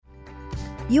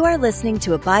You are listening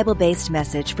to a Bible-based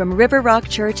message from River Rock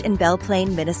Church in Belle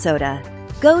Plaine, Minnesota.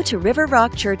 Go to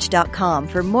riverrockchurch.com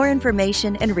for more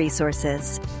information and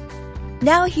resources.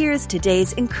 Now here's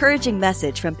today's encouraging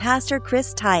message from Pastor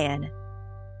Chris Tyan.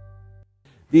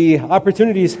 The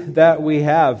opportunities that we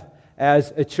have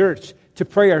as a church to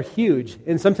pray are huge,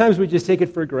 and sometimes we just take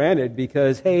it for granted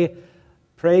because, hey,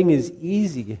 praying is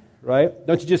easy, right?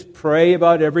 Don't you just pray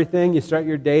about everything? You start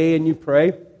your day and you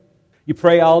pray. You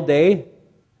pray all day.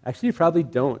 Actually, you probably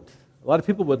don't. A lot of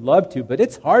people would love to, but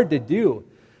it's hard to do.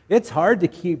 It's hard to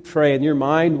keep praying. Your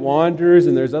mind wanders,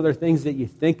 and there's other things that you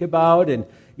think about, and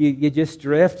you just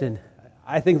drift. And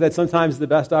I think that sometimes the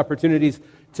best opportunities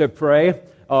to pray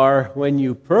are when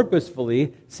you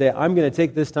purposefully say, I'm going to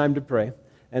take this time to pray.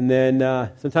 And then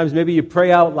sometimes maybe you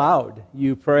pray out loud.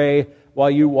 You pray while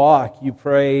you walk. You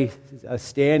pray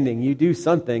standing. You do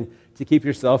something to keep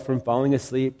yourself from falling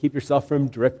asleep, keep yourself from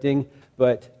drifting.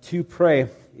 But to pray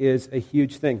is a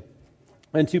huge thing.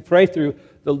 And to pray through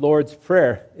the Lord's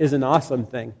Prayer is an awesome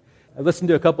thing. I listened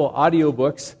to a couple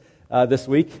audiobooks this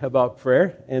week about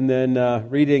prayer, and then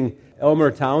reading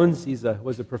Elmer Towns, he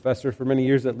was a professor for many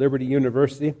years at Liberty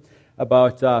University,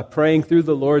 about praying through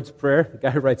the Lord's Prayer. The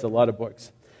guy writes a lot of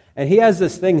books. And he has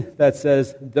this thing that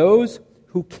says, those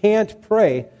who can't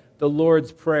pray the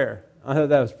Lord's Prayer. I thought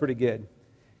that was pretty good.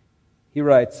 He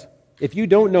writes, if you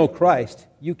don't know Christ,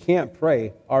 you can't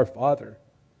pray, Our Father.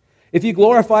 If you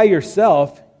glorify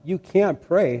yourself, you can't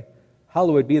pray,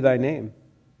 hallowed be thy name.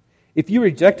 If you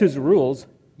reject his rules,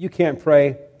 you can't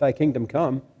pray, thy kingdom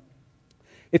come.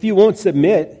 If you won't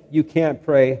submit, you can't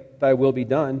pray, thy will be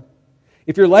done.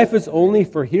 If your life is only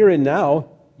for here and now,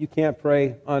 you can't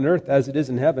pray on earth as it is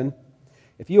in heaven.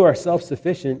 If you are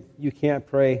self-sufficient, you can't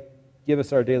pray, give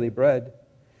us our daily bread.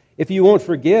 If you won't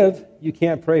forgive, you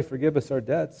can't pray, forgive us our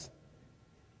debts.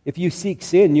 If you seek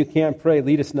sin, you can't pray,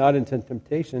 lead us not into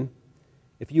temptation.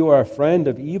 If you are a friend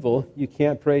of evil, you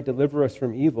can't pray, deliver us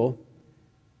from evil.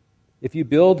 If you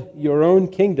build your own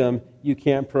kingdom, you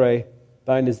can't pray,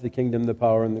 thine is the kingdom, the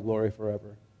power, and the glory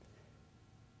forever.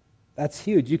 That's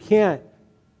huge. You can't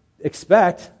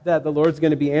expect that the Lord's going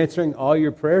to be answering all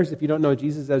your prayers if you don't know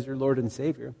Jesus as your Lord and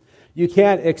Savior. You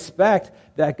can't expect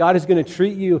that God is going to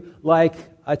treat you like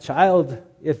a child,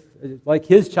 like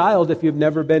His child, if you've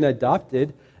never been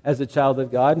adopted as a child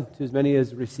of God. To as many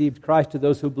as received Christ, to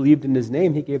those who believed in His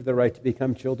name, He gave the right to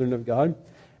become children of God.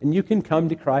 And you can come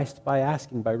to Christ by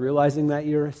asking, by realizing that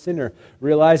you're a sinner,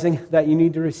 realizing that you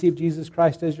need to receive Jesus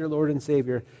Christ as your Lord and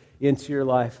Savior into your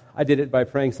life. I did it by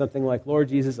praying something like, Lord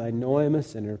Jesus, I know I'm a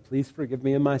sinner. Please forgive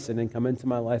me of my sin and come into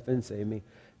my life and save me.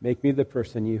 Make me the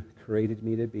person you created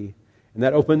me to be. And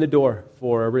that opened the door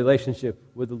for a relationship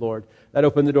with the Lord. That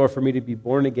opened the door for me to be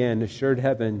born again, assured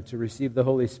heaven, to receive the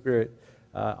Holy Spirit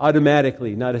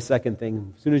automatically, not a second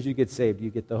thing. As soon as you get saved, you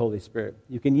get the Holy Spirit.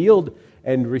 You can yield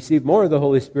and receive more of the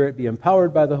Holy Spirit, be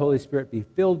empowered by the Holy Spirit, be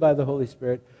filled by the Holy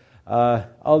Spirit,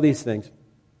 all these things.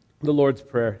 The Lord's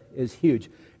Prayer is huge.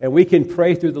 And we can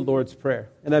pray through the Lord's Prayer.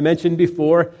 And I mentioned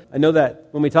before, I know that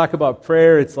when we talk about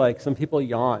prayer, it's like some people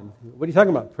yawn. What are you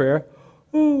talking about, prayer?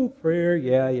 Oh, prayer,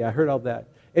 yeah, I heard all that.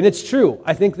 And it's true.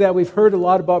 I think that we've heard a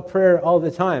lot about prayer all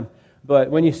the time. But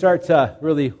when you start to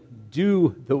really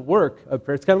do the work of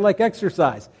prayer, it's kind of like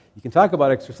exercise. You can talk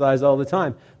about exercise all the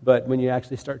time, but when you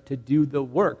actually start to do the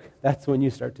work, that's when you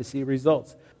start to see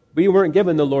results. We weren't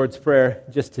given the Lord's Prayer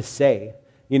just to say.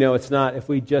 It's not if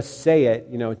we just say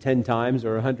it, 10 times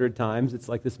or 100 times, it's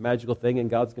like this magical thing and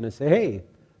God's going to say, hey,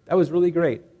 that was really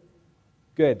great.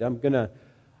 Good, I'm going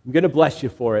to bless you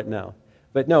for it now.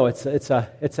 But no, it's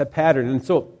a pattern. And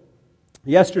so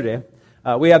yesterday,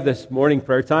 we have this morning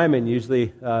prayer time, and usually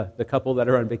the couple that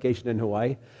are on vacation in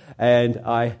Hawaii, and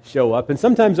I show up. And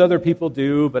sometimes other people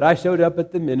do, but I showed up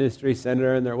at the ministry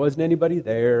center, and there wasn't anybody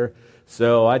there.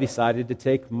 So I decided to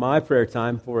take my prayer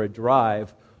time for a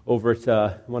drive over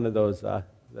to one of those,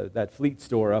 that Fleet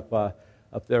store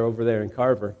up there, over there in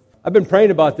Carver. I've been praying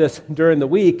about this during the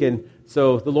week, and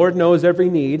so the Lord knows every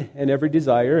need and every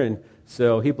desire, and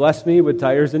so He blessed me with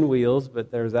tires and wheels,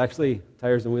 but there's actually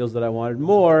tires and wheels that I wanted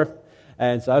more.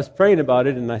 And so I was praying about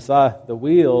it, and I saw the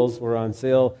wheels were on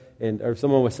sale, or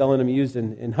someone was selling them used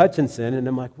in Hutchinson, and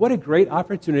I'm like, what a great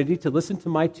opportunity to listen to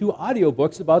my 2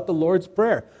 audiobooks about the Lord's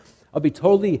Prayer. I'll be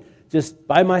totally just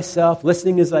by myself,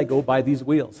 listening as I go by these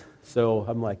wheels. So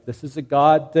I'm like, this is a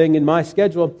God thing in my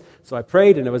schedule. So I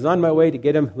prayed, and I was on my way to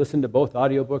get him, listen to both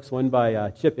audiobooks, one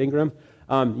by Chip Ingram.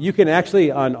 You can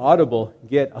actually, on Audible,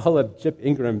 get all of Chip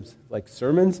Ingram's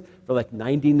sermons for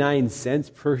 99 cents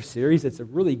per series. It's a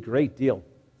really great deal.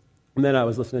 And then I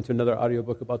was listening to another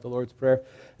audiobook about the Lord's Prayer,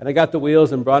 and I got the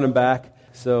wheels and brought them back.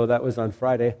 So that was on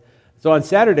Friday. So on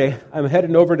Saturday, I'm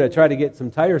heading over to try to get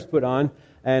some tires put on,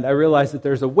 and I realized that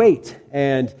there's a wait,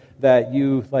 and that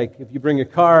if you bring a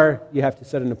car, you have to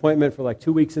set an appointment for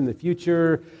 2 weeks in the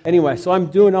future. Anyway, so I'm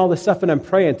doing all this stuff, and I'm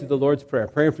praying through the Lord's Prayer,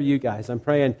 praying for you guys. I'm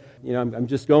praying, I'm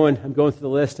going through the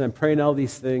list, and I'm praying all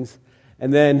these things.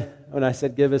 And then when I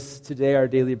said, give us today our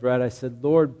daily bread, I said,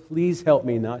 Lord, please help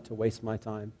me not to waste my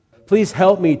time. Please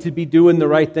help me to be doing the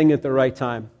right thing at the right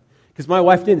time. Because my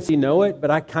wife didn't know it,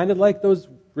 but I kind of like those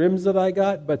rims that I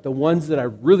got, but the ones that I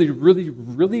really, really,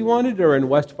 really wanted are in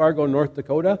West Fargo, North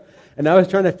Dakota. And I was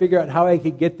trying to figure out how I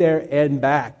could get there and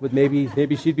back. With maybe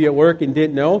she'd be at work and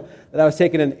didn't know that I was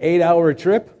taking an 8-hour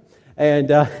trip.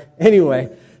 And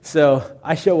anyway, so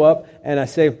I show up and I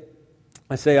say,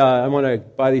 I want to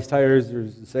buy these tires.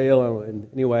 There's a sale. And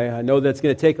anyway, I know that's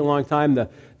going to take a long time. The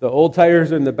old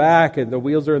tires are in the back and the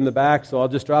wheels are in the back, so I'll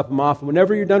just drop them off. And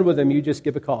whenever you're done with them, you just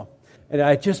give a call. And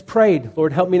I just prayed,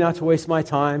 Lord, help me not to waste my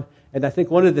time. And I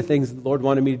think one of the things the Lord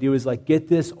wanted me to do is get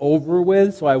this over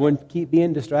with so I wouldn't keep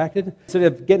being distracted. Instead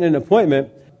of getting an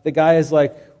appointment, the guy is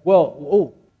like,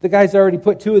 the guy's already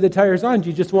put 2 of the tires on. Do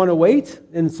you just want to wait?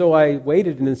 And so I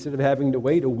waited, and instead of having to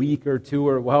wait a week or 2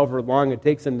 or however long it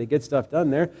takes him to get stuff done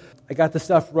there, I got the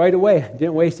stuff right away.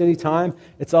 Didn't waste any time.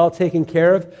 It's all taken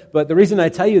care of. But the reason I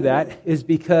tell you that is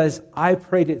because I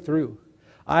prayed it through.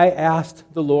 I asked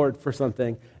the Lord for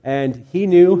something, and He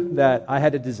knew that I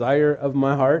had a desire of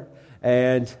my heart,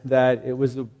 and that it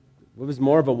was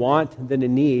more of a want than a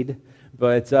need.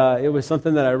 But it was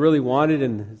something that I really wanted,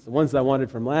 and it's the ones that I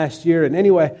wanted from last year. And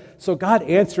anyway, so God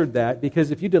answered that,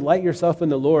 because if you delight yourself in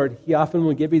the Lord, He often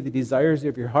will give you the desires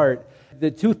of your heart.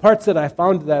 The 2 parts that I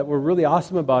found that were really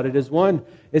awesome about it is, one,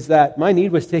 is that my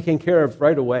need was taken care of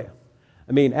right away.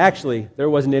 I mean, actually, there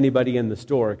wasn't anybody in the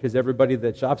store, because everybody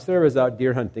that shops there was out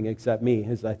deer hunting except me,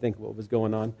 is I think what was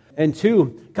going on. And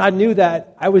 2, God knew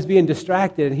that I was being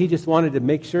distracted, and He just wanted to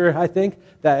make sure, I think,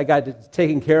 that I got it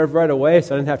taken care of right away,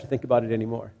 so I didn't have to think about it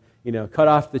anymore. Cut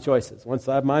off the choices. Once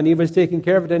my need was taken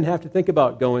care of, I didn't have to think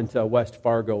about going to West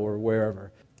Fargo or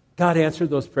wherever. God answered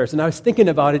those prayers, and I was thinking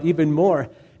about it even more.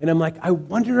 And I'm like, I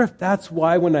wonder if that's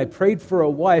why when I prayed for a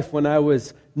wife when I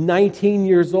was 19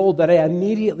 years old, that I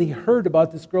immediately heard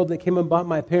about this girl that came and bought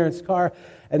my parents' car.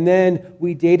 And then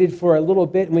we dated for a little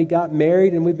bit, and we got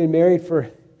married, and we've been married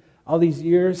for all these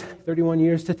years, 31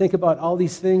 years, to think about all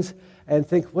these things and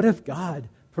think, what if God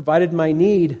provided my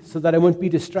need so that I wouldn't be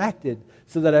distracted,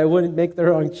 so that I wouldn't make the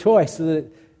wrong choice, so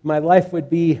that my life would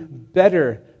be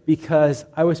better, because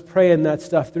I was praying that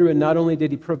stuff through. And not only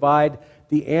did He provide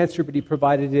the answer, but He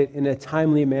provided it in a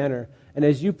timely manner. And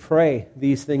as you pray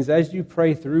these things, as you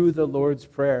pray through the Lord's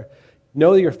Prayer,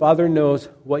 know that your Father knows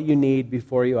what you need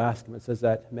before you ask Him. It says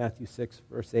that in Matthew 6,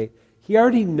 verse 8. He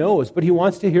already knows, but He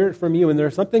wants to hear it from you. And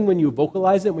there's something when you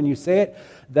vocalize it, when you say it,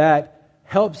 that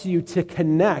helps you to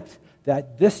connect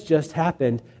that this just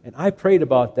happened, and I prayed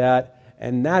about that,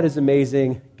 and that is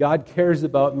amazing. God cares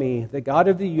about me. The God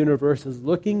of the universe is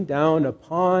looking down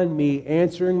upon me,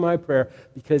 answering my prayer,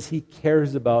 because He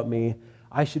cares about me.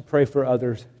 I should pray for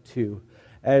others too.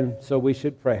 And so we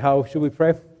should pray. How should we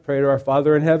pray? Pray to our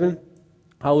Father in heaven.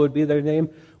 Hallowed be Thy name.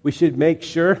 We should make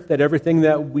sure that everything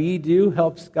that we do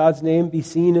helps God's name be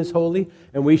seen as holy,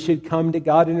 and we should come to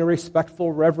God in a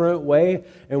respectful, reverent way,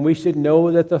 and we should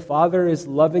know that the Father is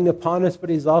loving upon us,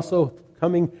 but He's also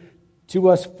coming to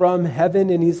us from heaven,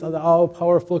 and He's the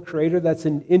all-powerful Creator that's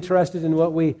interested in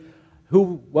what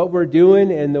we're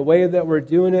doing, and the way that we're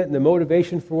doing it, and the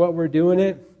motivation for what we're doing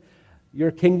it.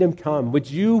 Your kingdom come. Would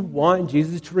you want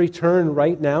Jesus to return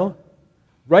right now?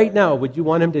 Right now, would you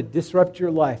want Him to disrupt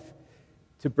your life,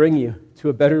 to bring you to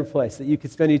a better place, that you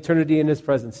could spend eternity in His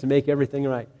presence, to make everything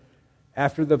right?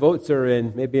 After the votes are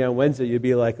in, maybe on Wednesday, you'd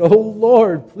be like, oh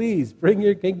Lord, please bring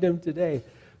your kingdom today.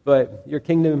 But your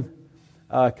kingdom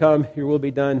come, your will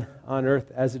be done on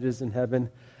earth as it is in heaven.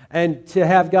 And to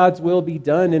have God's will be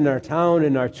done in our town,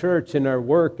 in our church, in our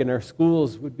work, in our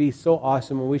schools would be so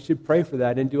awesome. And we should pray for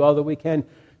that and do all that we can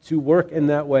to work in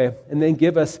that way. And then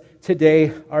give us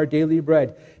today our daily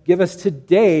bread. Give us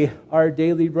today our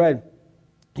daily bread.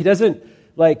 He doesn't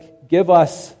give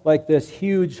us this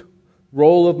huge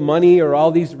roll of money or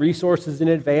all these resources in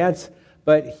advance,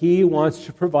 but He wants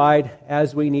to provide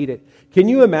as we need it. Can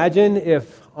you imagine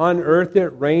if on earth it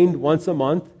rained once a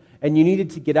month, and you needed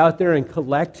to get out there and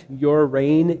collect your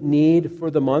rain need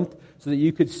for the month so that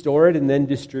you could store it and then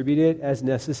distribute it as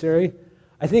necessary?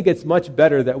 I think it's much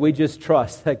better that we just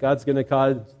trust that God's going to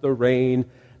cause the rain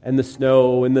and the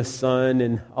snow and the sun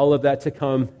and all of that to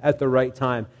come at the right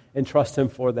time, and trust Him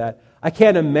for that. I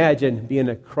can't imagine being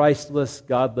a Christless,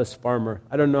 godless farmer.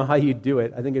 I don't know how you do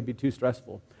it. I think it'd be too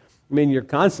stressful. I mean, you're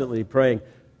constantly praying,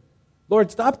 Lord,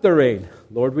 stop the rain.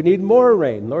 Lord, we need more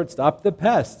rain. Lord, stop the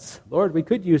pests. Lord, we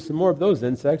could use some more of those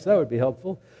insects. That would be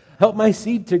helpful. Help my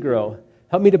seed to grow.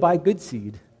 Help me to buy good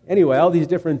seed. Anyway, all these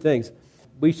different things.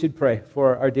 We should pray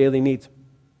for our daily needs.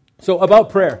 So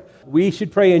about prayer, we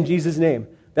should pray in Jesus' name.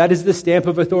 That is the stamp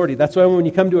of authority. That's why when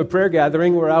you come to a prayer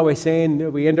gathering, we're always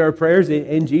saying we end our prayers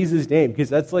in Jesus' name, because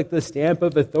that's like the stamp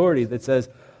of authority that says,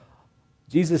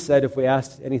 Jesus said if we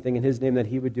asked anything in his name that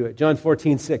he would do it. John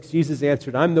 14:6, Jesus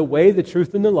answered, I'm the way, the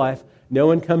truth, and the life. No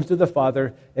one comes to the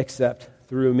Father except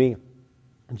through me.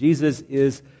 Jesus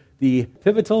is the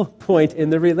pivotal point in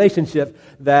the relationship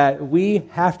that we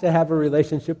have to have a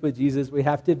relationship with Jesus. We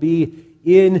have to be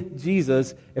in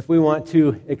Jesus if we want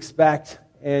to expect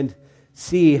and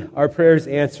see our prayers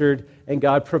answered and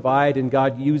God provide and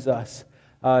God use us.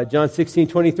 John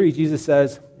 16:23, Jesus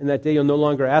says, in that day you'll no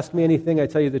longer ask me anything. I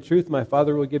tell you the truth, my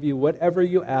Father will give you whatever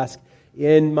you ask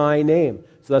in my name.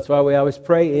 So that's why we always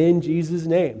pray in Jesus'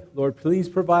 name. Lord, please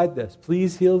provide this.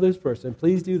 Please heal this person.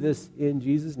 Please do this in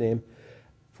Jesus' name.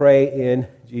 Pray in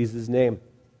Jesus' name.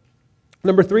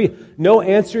 Number 3, no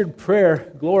answered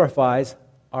prayer glorifies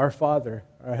our Father.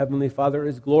 Our Heavenly Father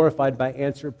is glorified by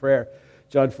answered prayer.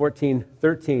 John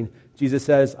 14:13, Jesus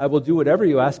says, I will do whatever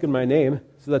you ask in my name,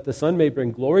 so that the Son may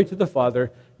bring glory to the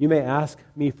Father. You may ask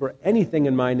me for anything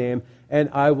in my name, and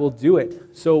I will do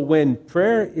it. So when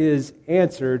prayer is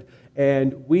answered,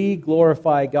 and we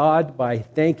glorify God by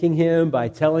thanking him, by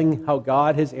telling how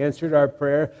God has answered our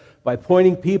prayer, by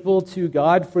pointing people to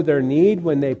God for their need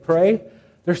when they pray,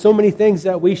 there's so many things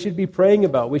that we should be praying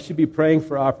about. We should be praying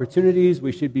for opportunities.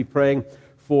 We should be praying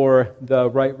for the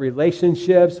right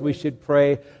relationships. We should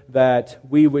pray that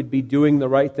we would be doing the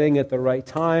right thing at the right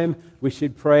time. We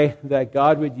should pray that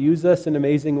God would use us in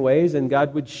amazing ways, and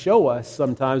God would show us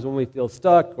sometimes when we feel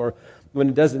stuck or when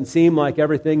it doesn't seem like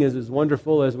everything is as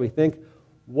wonderful as we think,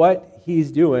 what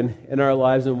he's doing in our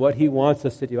lives and what he wants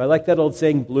us to do. I like that old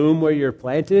saying, bloom where you're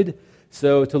planted.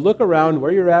 So to look around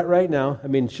where you're at right now, I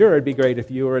mean, sure, it'd be great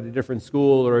if you were at a different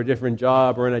school or a different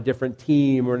job or in a different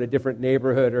team or in a different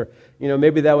neighborhood or,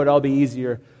 maybe that would all be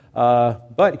easier.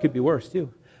 But it could be worse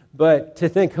too. But to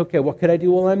think, okay, what could I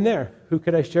do while I'm there? Who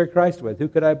could I share Christ with? Who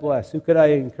could I bless? Who could I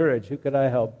encourage? Who could I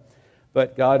help?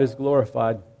 But God is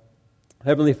glorified.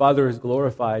 Heavenly Father is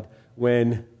glorified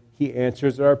when he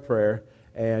answers our prayer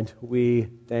and we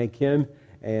thank him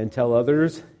and tell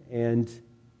others and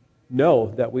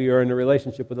know that we are in a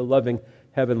relationship with a loving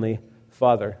Heavenly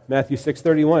Father. Matthew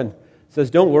 6:31 says,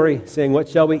 don't worry, saying, what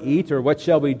shall we eat, or what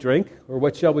shall we drink, or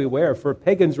what shall we wear? For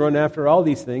pagans run after all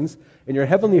these things, and your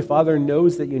Heavenly Father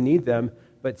knows that you need them.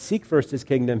 But seek first his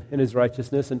kingdom and his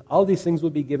righteousness, and all these things will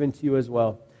be given to you as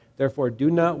well. Therefore,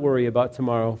 do not worry about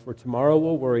tomorrow, for tomorrow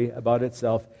will worry about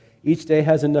itself. Each day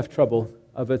has enough trouble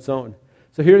of its own.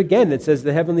 So here again, it says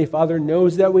the Heavenly Father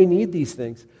knows that we need these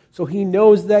things. So he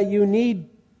knows that you need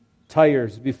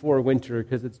tires before winter,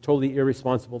 because it's totally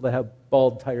irresponsible to have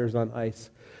bald tires on ice.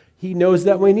 He knows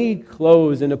that we need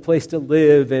clothes and a place to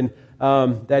live, and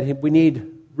that we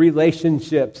need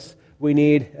relationships. We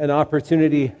need an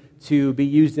opportunity to be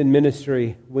used in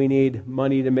ministry. We need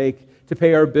money to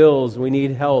pay our bills. We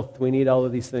need health. We need all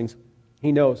of these things.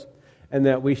 He knows, and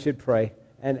that we should pray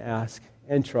and ask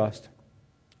and trust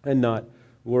and not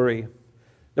worry.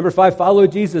 Number 5, follow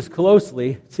Jesus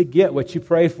closely to get what you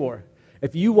pray for.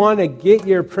 If you want to get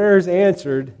your prayers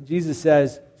answered, Jesus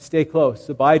says, stay close.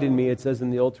 Abide in me, it says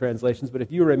in the old translations. But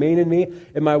if you remain in me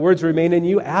and my words remain in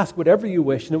you, ask whatever you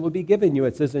wish and it will be given you.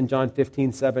 It says in John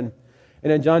 15:7.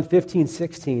 And in John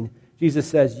 15:16, Jesus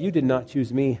says, you did not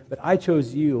choose me, but I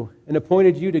chose you and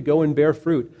appointed you to go and bear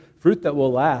fruit that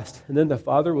will last. And then the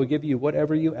Father will give you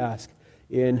whatever you ask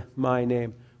in my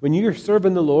name. When you're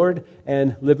serving the Lord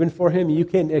and living for him, you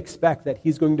can expect that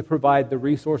he's going to provide the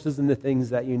resources and the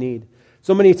things that you need.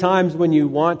 So many times when you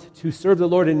want to serve the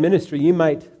Lord in ministry, you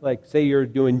might, say you're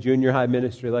doing junior high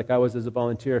ministry like I was as a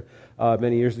volunteer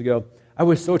many years ago. I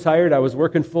was so tired. I was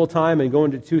working full-time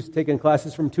and taking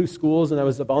classes from 2 schools, and I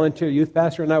was a volunteer youth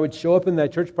pastor, and I would show up in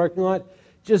that church parking lot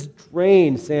just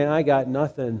drained, saying, I got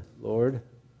nothing, Lord.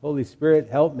 Holy Spirit,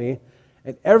 help me.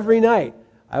 And every night,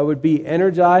 I would be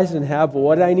energized and have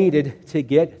what I needed to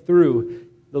get through.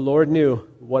 The Lord knew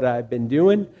what I've been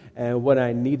doing and what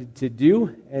I needed to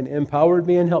do and empowered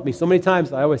me and helped me. So many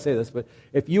times, I always say this, but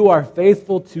if you are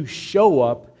faithful to show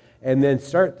up and then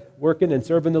start working and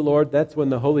serving the Lord, that's when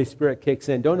the Holy Spirit kicks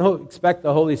in. Don't expect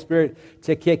the Holy Spirit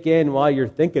to kick in while you're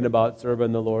thinking about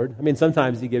serving the Lord. I mean,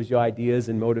 sometimes he gives you ideas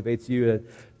and motivates you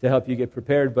to help you get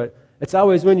prepared, but it's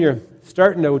always when you're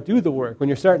starting to do the work, when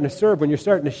you're starting to serve, when you're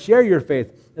starting to share your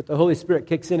faith, that the Holy Spirit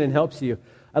kicks in and helps you.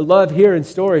 I love hearing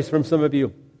stories from some of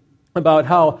you about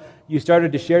how you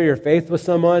started to share your faith with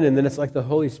someone, and then it's like the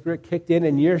Holy Spirit kicked in,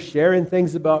 and you're sharing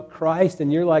things about Christ,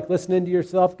 and you're like listening to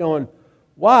yourself going,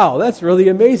 wow, that's really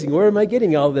amazing. Where am I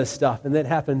getting all this stuff? And that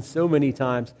happens so many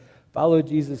times. Follow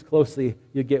Jesus closely,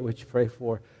 you'll get what you pray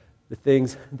for. The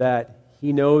things that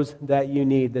He knows that you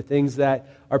need, the things that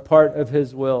are part of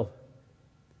His will.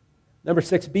 Number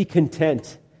 6, be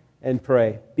content and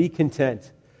pray. Be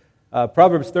content.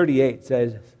 Proverbs 38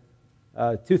 says,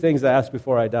 2 things I ask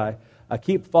before I die.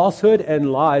 Keep falsehood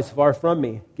and lies far from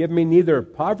me. Give me neither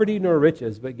poverty nor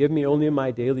riches, but give me only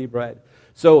my daily bread.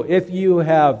 So if you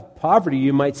have poverty,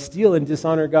 you might steal and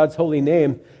dishonor God's holy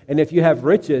name. And if you have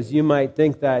riches, you might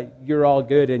think that you're all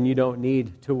good and you don't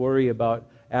need to worry about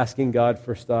asking God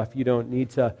for stuff. You don't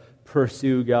need to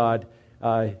pursue God.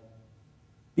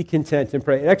 Be content and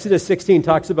pray. Exodus 16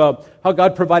 talks about how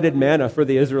God provided manna for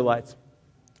the Israelites.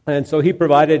 And so He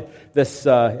provided this,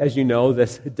 as you know,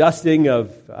 this dusting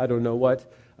of, I don't know what,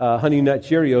 Honey Nut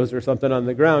Cheerios or something on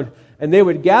the ground. And they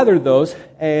would gather those,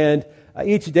 and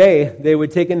each day they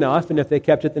would take enough, and if they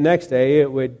kept it the next day,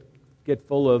 it would get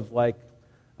full of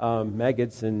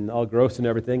maggots and all gross and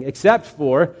everything, except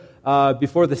for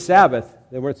before the Sabbath.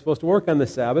 They weren't supposed to work on the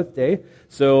Sabbath day,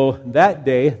 so that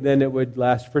day, then it would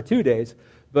last for 2 days.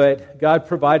 But God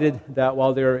provided that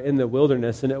while they were in the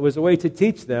wilderness, and it was a way to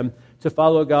teach them to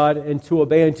follow God and to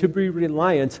obey and to be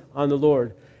reliant on the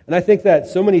Lord. And I think that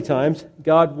so many times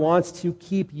God wants to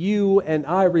keep you and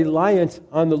I reliant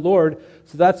on the Lord,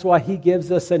 so that's why He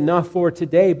gives us enough for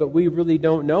today, but we really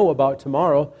don't know about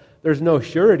tomorrow. There's no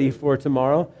surety for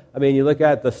tomorrow. I mean, you look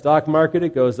at the stock market,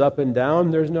 it goes up and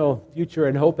down. There's no future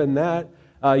and hope in that.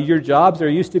 Your jobs, there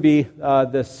used to be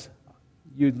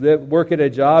you'd work at a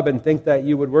job and think that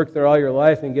you would work there all your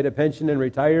life and get a pension and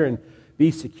retire and be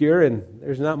secure, and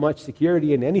there's not much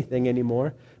security in anything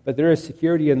anymore, but there is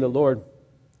security in the Lord.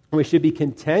 We should be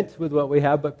content with what we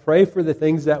have, but pray for the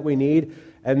things that we need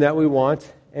and that we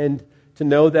want, and to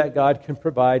know that God can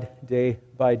provide day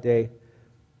by day.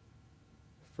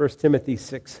 1 Timothy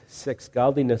 6:6,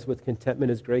 godliness with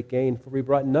contentment is great gain, for we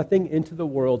brought nothing into the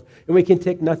world, and we can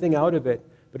take nothing out of it.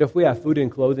 But if we have food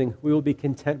and clothing, we will be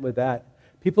content with that.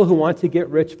 People who want to get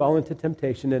rich fall into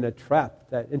temptation and a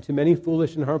trap, into many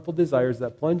foolish and harmful desires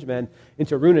that plunge men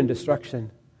into ruin and destruction.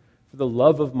 For the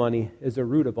love of money is a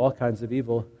root of all kinds of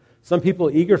evil. Some people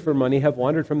eager for money have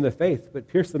wandered from the faith, but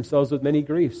pierced themselves with many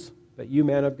griefs. But you,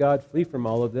 man of God, flee from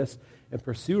all of this and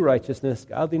pursue righteousness,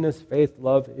 godliness, faith,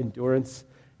 love, endurance,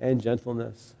 and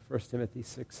gentleness. 1 Timothy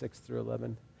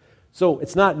 6:6-11. So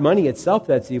it's not money itself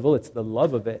that's evil, it's the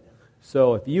love of it.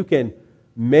 So if you can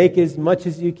make as much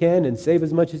as you can and save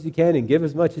as much as you can and give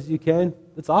as much as you can,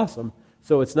 that's awesome.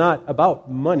 So it's not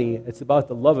about money, it's about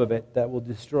the love of it that will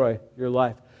destroy your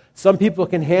life. Some people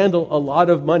can handle a lot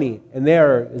of money and they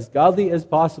are as godly as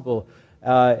possible.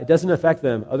 It doesn't affect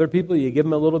them. Other people, you give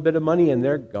them a little bit of money and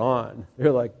they're gone.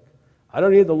 They're like, I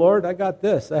don't need the Lord, I got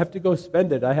this. I have to go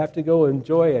spend it. I have to go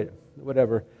enjoy it,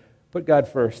 whatever. Put God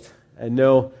first and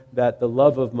know that the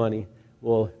love of money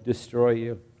will destroy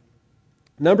you.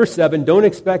 Number 7, don't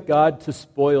expect God to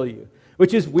spoil you,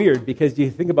 which is weird because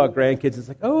you think about grandkids, it's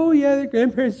like, oh yeah, their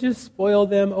grandparents just spoil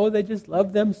them. Oh, they just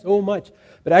love them so much.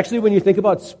 But actually when you think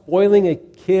about spoiling a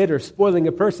kid or spoiling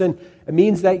a person, it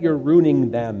means that you're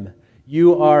ruining them.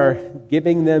 You are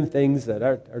giving them things that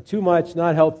are too much,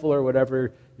 not helpful or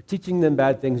whatever. You're teaching them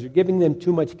bad things. You're giving them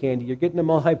too much candy. You're getting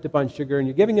them all hyped up on sugar, and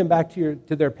you're giving them back to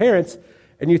their parents,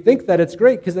 and you think that it's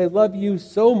great because they love you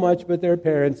so much, but their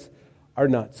parents are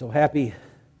not so happy.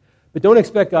 But don't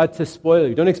expect God to spoil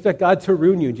you. Don't expect God to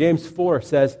ruin you. James 4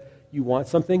 says, you want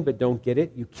something, but don't get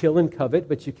it. You kill and covet,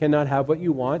 but you cannot have what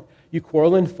you want. You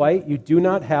quarrel and fight. You do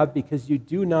not have because you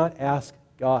do not ask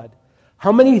God.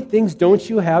 How many things don't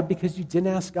you have because you didn't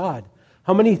ask God?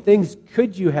 How many things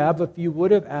could you have if you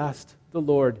would have asked the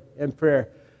Lord in prayer?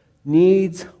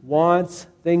 Needs, wants,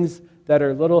 things that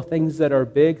are little, things that are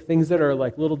big, things that are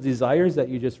like little desires that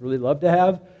you just really love to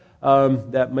have.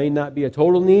 That may not be a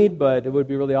total need, but it would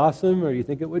be really awesome, or you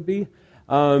think it would be.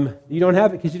 You don't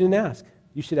have it because you didn't ask.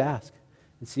 You should ask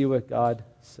and see what God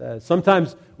says.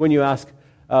 Sometimes when you ask,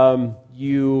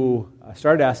 you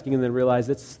start asking and then realize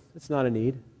it's not a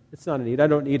need. It's not a need. I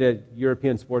don't need a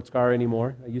European sports car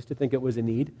anymore. I used to think it was a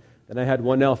need. Then I had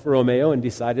one Alfa Romeo and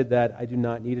decided that I do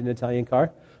not need an Italian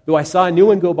car. Though I saw a new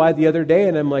one go by the other day,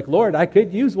 and I'm like, Lord, I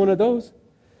could use one of those.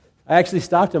 I actually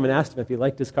stopped him and asked him if he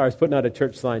liked his car. I was putting out a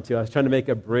church sign, too. I was trying to make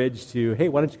a bridge to, hey,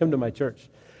 why don't you come to my church?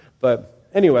 But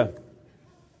anyway,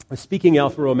 I was speaking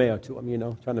Alfa Romeo to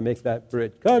him, trying to make that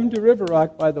bridge. Come to River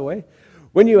Rock, by the way.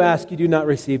 When you ask, you do not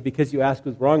receive because you ask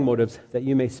with wrong motives, that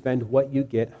you may spend what you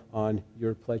get on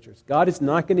your pleasures. God is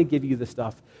not going to give you the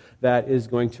stuff that is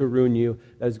going to ruin you,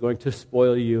 that is going to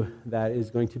spoil you, that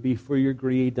is going to be for your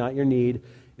greed, not your need,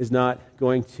 is not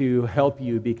going to help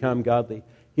you become godly.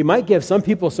 He might give some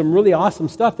people some really awesome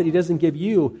stuff that he doesn't give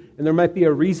you, and there might be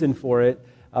a reason for it,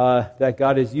 that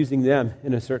God is using them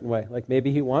in a certain way. Like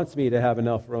maybe he wants me to have an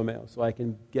Alfa Romeo so I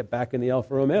can get back in the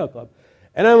Alfa Romeo Club.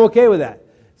 And I'm okay with that,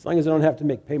 as long as I don't have to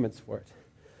make payments for it.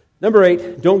 Number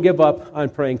 8, don't give up on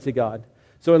praying to God.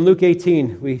 So in Luke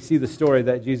 18, we see the story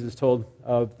that Jesus told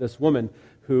of this woman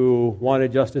who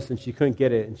wanted justice and she couldn't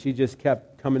get it. And she just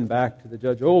kept coming back to the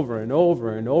judge over and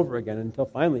over and over again until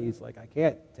finally he's like, I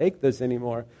can't take this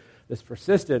anymore. This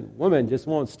persistent woman just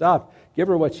won't stop. Give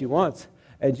her what she wants.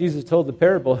 And Jesus told the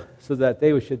parable so that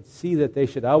they should see that they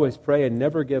should always pray and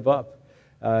never give up.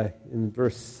 In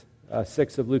verse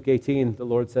 6 of Luke 18, the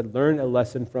Lord said, learn a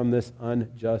lesson from this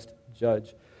unjust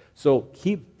judge. So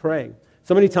keep praying.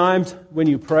 So many times when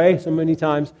you pray,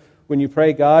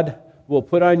 God will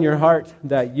put on your heart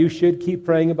that you should keep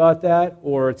praying about that,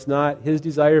 or it's not his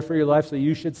desire for your life, so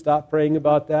you should stop praying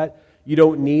about that. You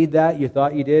don't need that. You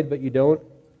thought you did, but you don't.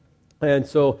 And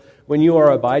so when you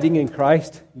are abiding in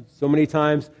Christ, so many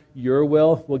times your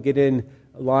will get in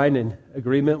line and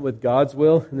agreement with God's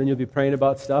will, and then you'll be praying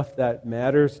about stuff that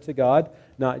matters to God,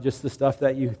 not just the stuff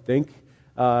that you think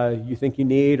you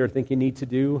need or think you need to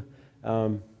do,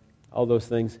 all those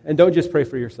things. And don't just pray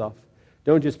for yourself.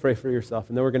 Don't just pray for yourself.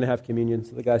 And then we're going to have communion,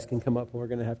 so the guys can come up and we're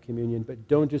going to have communion. But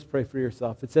don't just pray for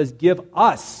yourself. It says, give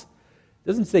us. It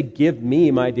doesn't say, give me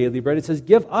my daily bread. It says,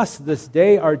 give us this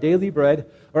day our daily bread.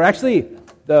 Or actually,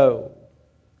 the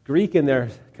Greek in there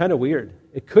is kind of weird.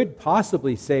 It could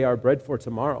possibly say our bread for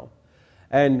tomorrow.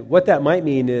 And what that might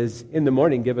mean is, in the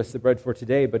morning, give us the bread for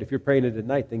today. But if you're praying it at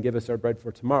night, then give us our bread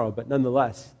for tomorrow. But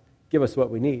nonetheless, give us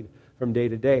what we need from day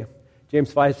to day.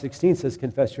 James 5:16 says,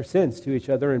 confess your sins to each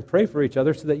other and pray for each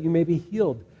other so that you may be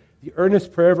healed. The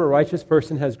earnest prayer of a righteous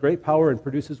person has great power and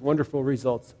produces wonderful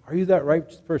results. Are you that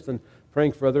righteous person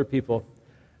praying for other people?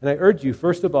 And I urge you,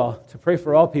 first of all, to pray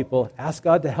for all people. Ask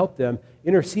God to help them,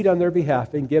 intercede on their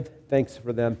behalf, and give thanks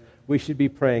for them. We should be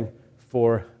praying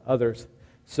for others.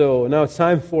 So now it's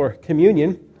time for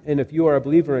communion. And if you are a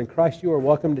believer in Christ, you are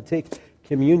welcome to take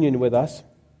communion with us.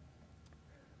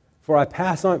 For I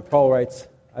pass on, Paul writes,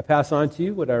 I pass on to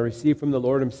you what I received from the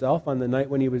Lord himself on the night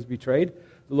when he was betrayed.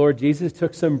 The Lord Jesus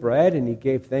took some bread and he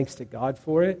gave thanks to God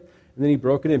for it. And then he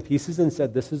broke it in pieces and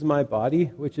said, this is my body,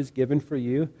 which is given for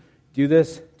you. Do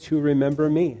this to remember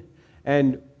me.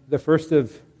 And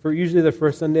usually the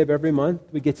first Sunday of every month,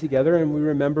 we get together and we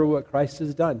remember what Christ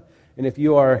has done. And if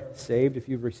you are saved, if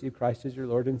you've received Christ as your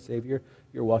Lord and Savior,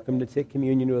 you're welcome to take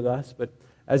communion with us. But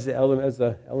as the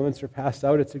elements are passed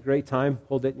out, it's a great time.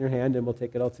 Hold it in your hand, and we'll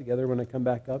take it all together when I come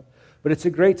back up. But it's a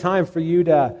great time for you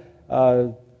to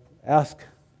ask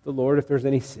the Lord if there's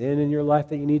any sin in your life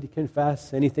that you need to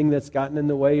confess, anything that's gotten in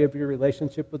the way of your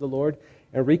relationship with the Lord,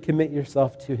 and recommit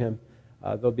yourself to Him.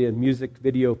 There'll be a music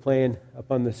video playing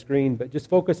up on the screen, but just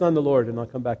focus on the Lord, and I'll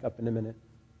come back up in a minute.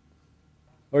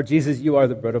 Lord Jesus, you are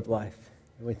the bread of life,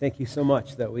 and we thank you so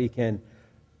much that we can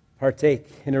partake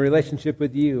in a relationship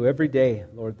with you every day,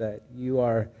 Lord, that you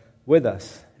are with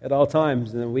us at all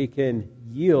times, and that we can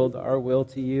yield our will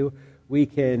to you. We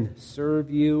can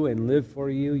serve you and live for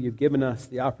you. You've given us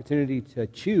the opportunity to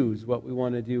choose what we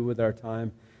want to do with our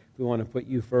time. If we want to put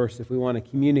you first, if we want to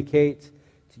communicate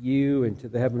to you and to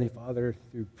the Heavenly Father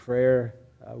through prayer,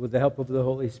 with the help of the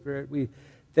Holy Spirit, we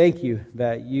thank you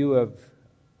that you have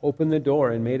opened the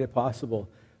door and made it possible.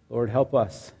 Lord, help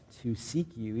us to seek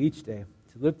you each day,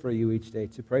 to live for you each day,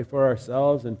 to pray for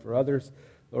ourselves and for others.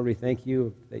 Lord, we thank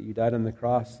you that you died on the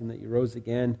cross and that you rose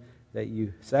again, that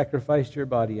you sacrificed your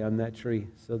body on that tree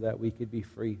so that we could be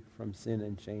free from sin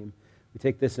and shame. We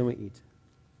take this and we eat.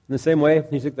 In the same way,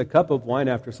 he took the cup of wine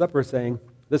after supper, saying,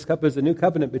 this cup is a new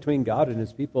covenant between God and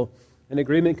his people, an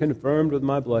agreement confirmed with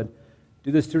my blood.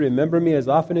 Do this to remember me as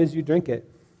often as you drink it.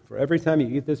 For every time you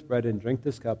eat this bread and drink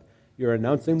this cup, you are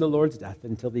announcing the Lord's death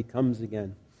until he comes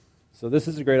again. So this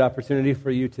is a great opportunity for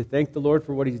you to thank the Lord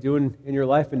for what he's doing in your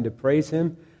life and to praise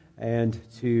him and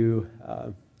to,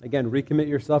 again, recommit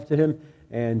yourself to him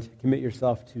and commit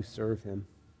yourself to serve him.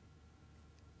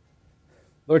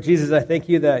 Lord Jesus, I thank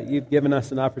you that you've given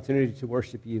us an opportunity to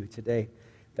worship you today,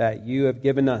 that you have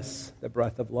given us the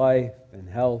breath of life and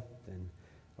health and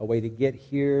a way to get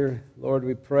here. Lord,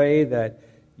 we pray that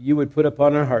you would put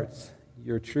upon our hearts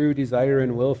your true desire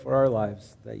and will for our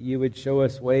lives, that you would show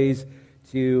us ways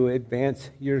to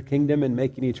advance your kingdom and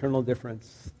make an eternal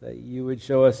difference, that you would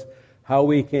show us how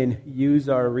we can use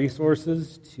our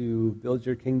resources to build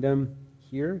your kingdom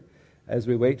here as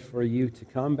we wait for you to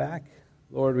come back.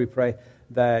 Lord, we pray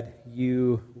that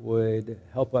you would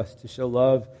help us to show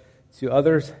love to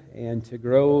others and to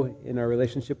grow in our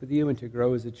relationship with you and to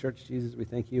grow as a church. Jesus, we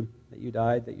thank you that you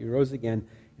died, that you rose again,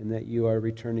 and that you are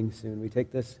returning soon. We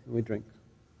take this and we drink.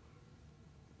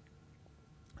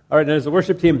 All right, and as the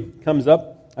worship team comes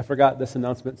up, I forgot this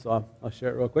announcement, so I'll share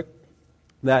it real quick.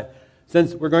 That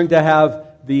since we're going to have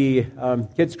the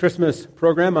Kids' Christmas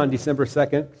program on December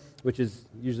 2nd, which is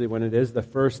usually when it is, the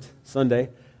first Sunday,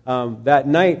 that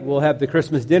night we'll have the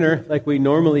Christmas dinner like we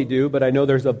normally do, but I know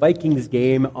there's a Vikings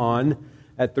game on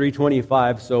at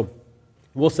 3:25, so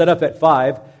we'll set up at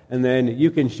 5, and then you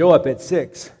can show up at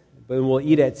 6, but we'll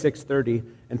eat at 6:30.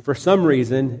 And for some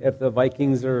reason, if the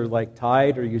Vikings are like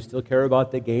tied or you still care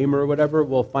about the game or whatever,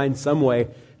 we'll find some way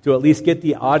to at least get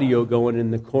the audio going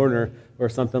in the corner or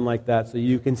something like that, so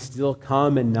you can still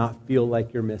come and not feel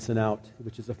like you're missing out,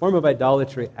 which is a form of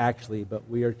idolatry actually, but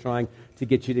we are trying to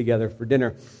get you together for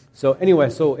dinner. So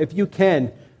anyway, so if you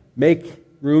can make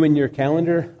room in your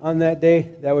calendar on that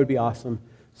day, that would be awesome.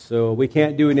 So we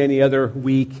can't do it any other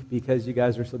week because you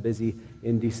guys are so busy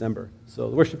in December. So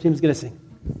the worship team is going to sing.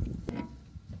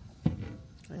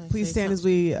 Please stand as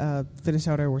we finish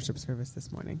out our worship service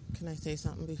this morning. Can I say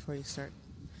something before you start?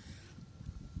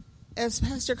 As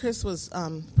Pastor Chris was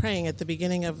praying at the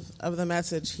beginning of the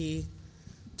message, he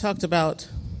talked about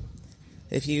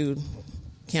if you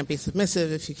can't be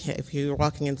submissive, if you're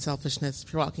walking in selfishness,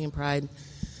 if you're walking in pride,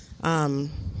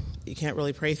 you can't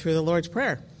really pray through the Lord's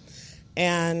Prayer.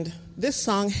 And this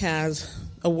song has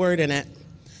a word in it,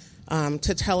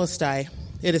 tetelestai,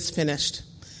 it is finished.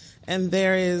 And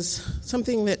there is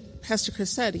something that Pastor Chris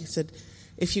said. He said,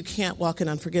 if you can't walk in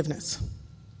unforgiveness.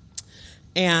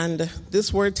 And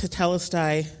this word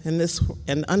tetelestai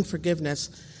and unforgiveness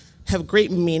have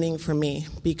great meaning for me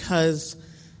because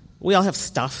we all have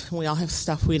stuff, and we all have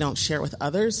stuff we don't share with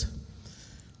others.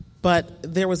 But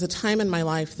there was a time in my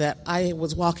life that I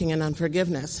was walking in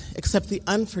unforgiveness, except the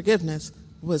unforgiveness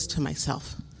was to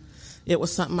myself. It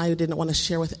was something I didn't want to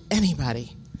share with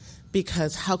anybody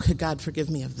because how could God forgive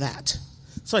me of that?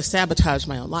 So I sabotaged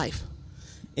my own life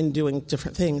in doing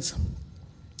different things.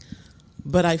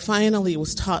 But I finally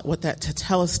was taught what that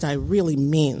tetelestai really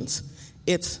means.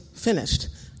 It's finished.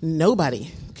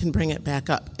 Nobody can bring it back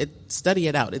up. Study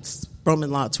it out. It's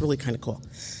Roman law. It's really kind of cool.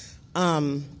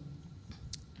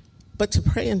 But to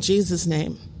pray in Jesus'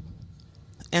 name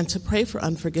and to pray for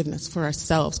unforgiveness for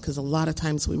ourselves, because a lot of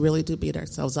times we really do beat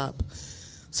ourselves up.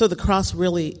 So the cross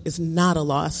really is not a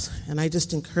loss, and I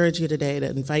just encourage you today to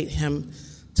invite him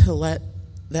to let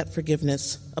that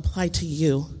forgiveness apply to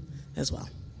you as well.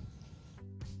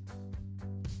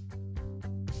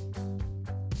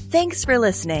 Thanks for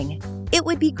listening. It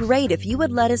would be great if you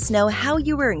would let us know how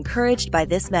you were encouraged by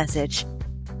this message.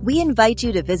 We invite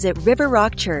you to visit River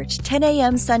Rock Church, 10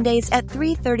 a.m. Sundays at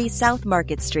 330 South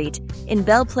Market Street in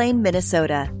Belle Plaine,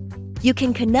 Minnesota. You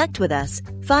can connect with us,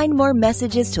 find more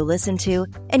messages to listen to,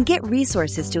 and get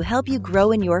resources to help you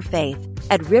grow in your faith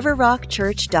at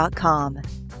riverrockchurch.com.